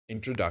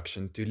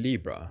Introduction to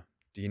Libra.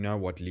 Do you know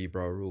what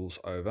Libra rules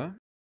over?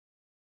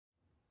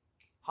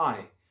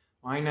 Hi,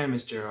 my name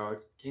is Gerard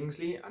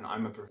Kingsley and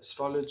I'm an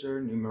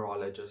astrologer,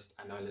 numerologist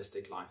and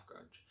holistic life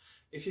coach.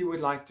 If you would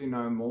like to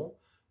know more,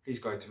 please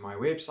go to my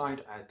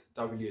website at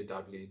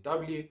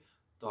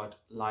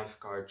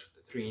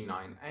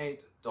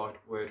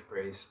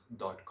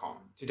www.lifecoach398.wordpress.com.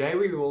 Today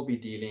we will be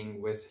dealing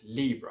with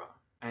Libra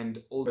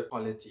and all the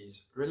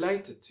qualities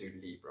related to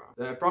Libra.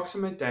 The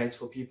approximate dates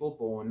for people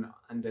born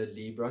under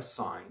Libra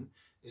sign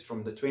is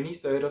from the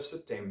 23rd of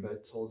September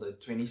till the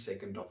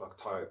 22nd of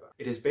October.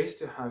 It is best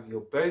to have your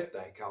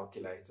birthday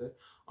calculated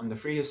on the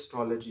free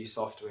astrology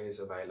softwares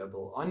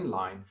available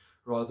online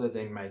rather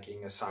than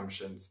making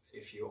assumptions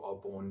if you are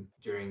born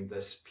during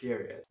this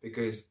period,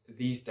 because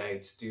these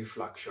dates do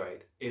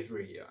fluctuate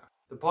every year.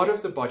 The part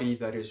of the body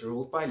that is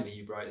ruled by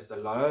Libra is the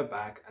lower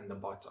back and the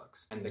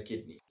buttocks and the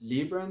kidney.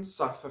 Librans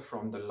suffer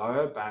from the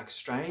lower back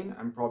strain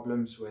and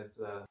problems with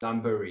the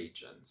lumbar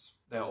regions.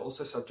 They are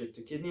also subject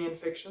to kidney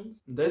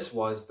infections. This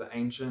was the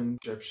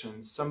ancient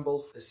Egyptian symbol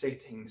for the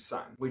setting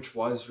sun, which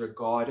was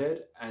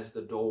regarded as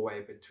the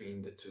doorway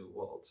between the two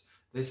worlds.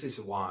 This is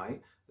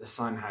why the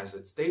sun has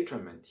its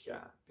detriment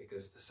here,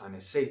 because the sun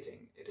is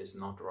setting, it is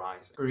not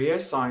rising. Career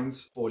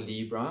signs for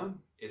Libra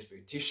is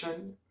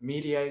beautician,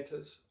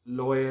 mediators,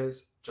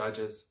 lawyers,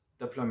 judges,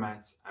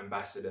 diplomats,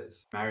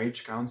 ambassadors,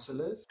 marriage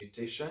counselors,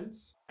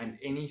 beauticians, and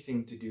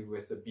anything to do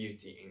with the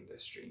beauty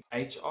industry.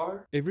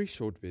 HR. Every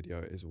short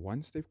video is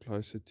one step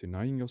closer to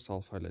knowing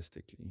yourself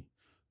holistically.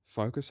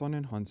 Focus on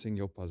enhancing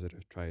your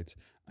positive traits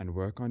and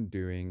work on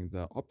doing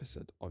the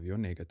opposite of your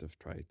negative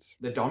traits.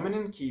 The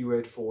dominant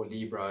keyword for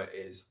Libra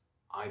is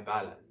I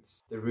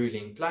balance. The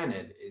ruling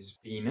planet is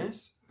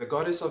Venus, the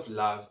goddess of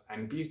love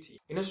and beauty.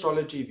 In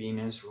astrology,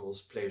 Venus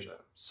rules pleasure,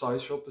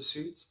 social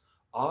pursuits,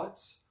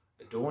 arts,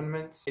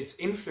 adornments. Its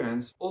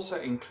influence also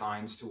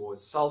inclines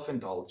towards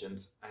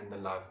self-indulgence and the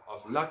love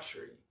of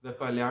luxury. The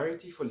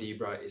polarity for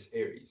Libra is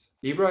Aries.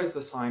 Libra is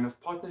the sign of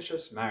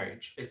partnerships,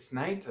 marriage. Its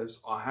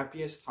natives are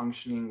happiest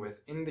functioning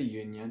within the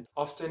union,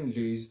 often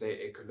lose their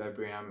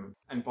equilibrium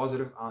and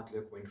positive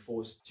outlook when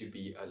forced to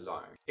be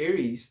alone.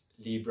 Aries,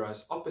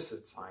 Libra's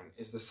opposite sign,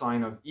 is the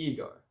sign of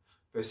ego,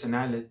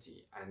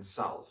 personality, and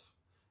self.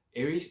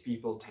 Aries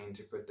people tend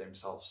to put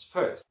themselves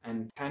first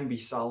and can be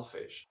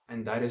selfish,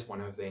 and that is one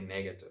of their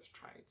negative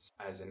traits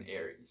as an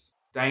Aries.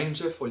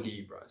 Danger for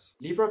Libras.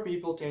 Libra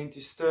people tend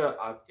to stir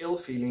up ill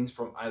feelings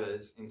from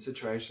others in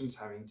situations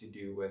having to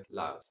do with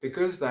love.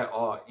 Because they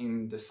are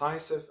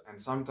indecisive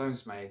and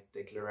sometimes make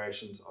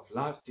declarations of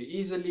love too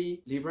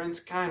easily,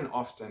 Librans can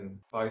often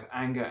both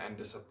anger and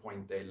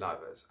disappoint their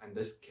lovers, and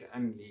this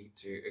can lead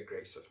to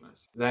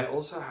aggressiveness. They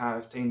also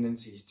have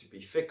tendencies to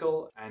be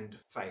fickle and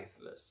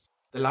faithless.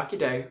 The lucky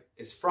day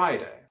is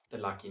Friday. The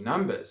lucky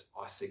numbers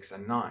are 6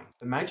 and 9.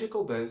 The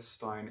magical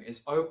birthstone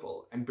is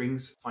opal and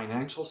brings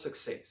financial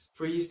success,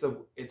 frees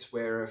its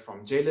wearer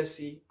from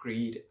jealousy,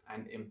 greed,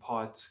 and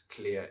imparts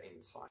clear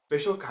insight.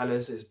 Special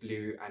colors is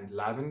blue and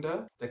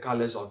lavender, the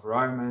colors of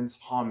romance,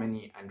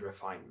 harmony, and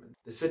refinement.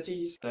 The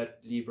cities that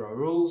Libra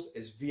rules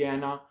is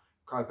Vienna,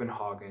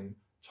 Copenhagen,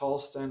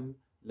 Charleston,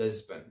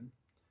 Lisbon.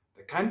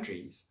 The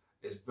countries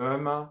is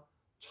Burma,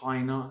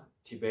 China,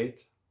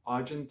 Tibet,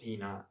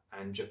 Argentina,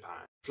 and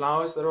Japan.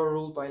 Flowers that are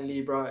ruled by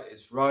Libra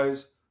is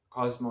rose,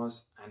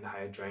 cosmos, and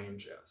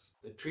hydrangeas.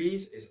 The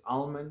trees is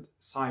almond,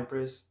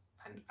 cypress,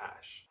 and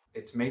ash.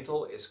 Its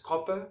metal is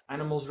copper.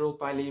 Animals ruled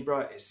by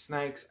Libra is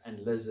snakes and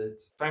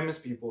lizards. Famous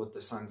people with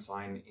the sun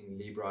sign in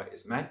Libra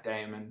is Matt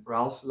Damon,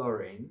 Ralph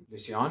Lauren,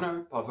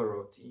 Luciano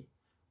Pavarotti,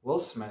 Will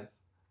Smith,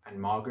 and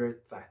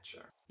Margaret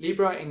Thatcher.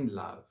 Libra in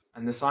love,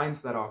 and the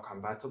signs that are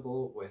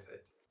compatible with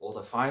it. All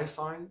the fire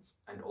signs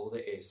and all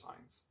the air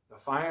signs. The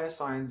fire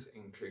signs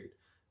include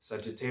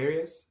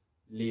Sagittarius,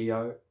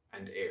 Leo,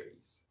 and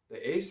Aries.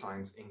 The air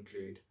signs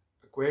include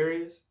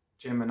Aquarius,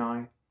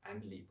 Gemini,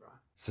 and Libra.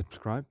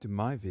 Subscribe to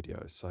my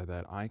videos so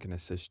that I can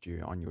assist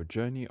you on your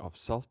journey of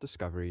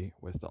self-discovery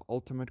with the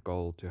ultimate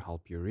goal to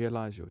help you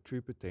realize your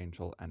true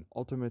potential and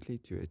ultimately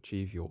to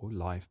achieve your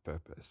life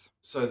purpose.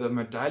 So the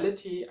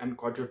modality and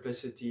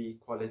quadruplicity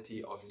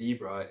quality of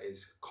Libra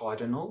is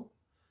cardinal,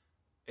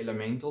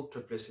 elemental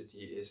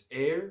triplicity is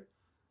air,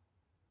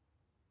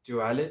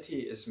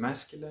 duality is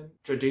masculine,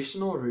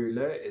 traditional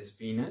ruler is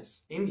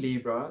Venus. In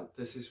Libra,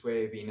 this is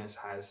where Venus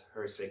has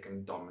her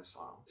second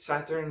domicile.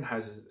 Saturn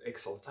has its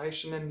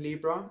exaltation in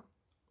Libra.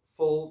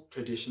 Full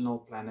traditional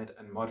planet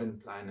and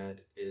modern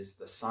planet is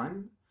the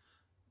Sun.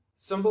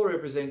 Symbol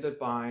represented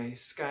by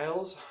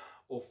scales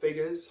or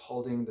figures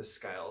holding the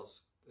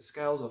scales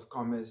of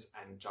commerce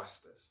and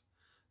justice.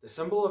 The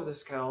symbol of the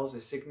scales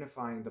is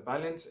signifying the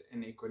balance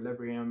in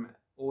equilibrium,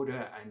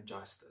 order, and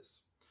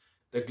justice.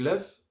 The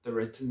glyph, the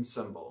written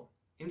symbol.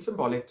 In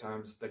symbolic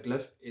terms, the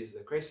glyph is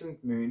the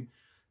crescent moon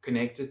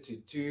connected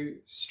to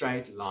two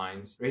straight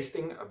lines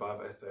resting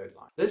above a third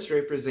line. This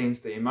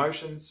represents the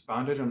emotions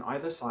bounded on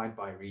either side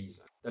by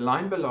reason. The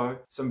line below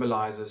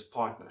symbolizes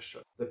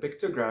partnership. The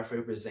pictograph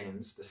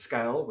represents the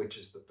scale, which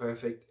is the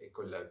perfect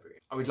equilibrium.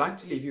 I would like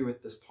to leave you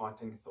with this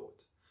parting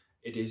thought.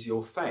 It is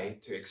your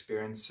fate to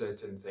experience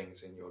certain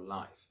things in your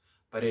life,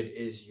 but it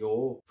is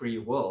your free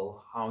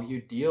will how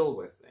you deal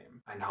with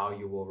them and how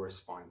you will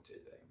respond to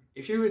them.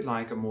 If you would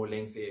like a more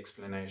lengthy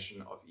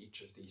explanation of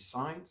each of these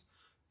signs,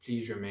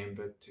 please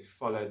remember to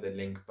follow the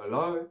link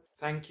below.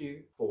 Thank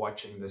you for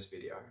watching this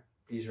video.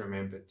 Please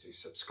remember to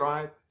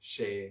subscribe,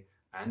 share,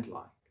 and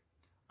like.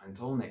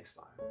 Until next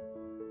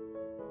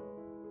time.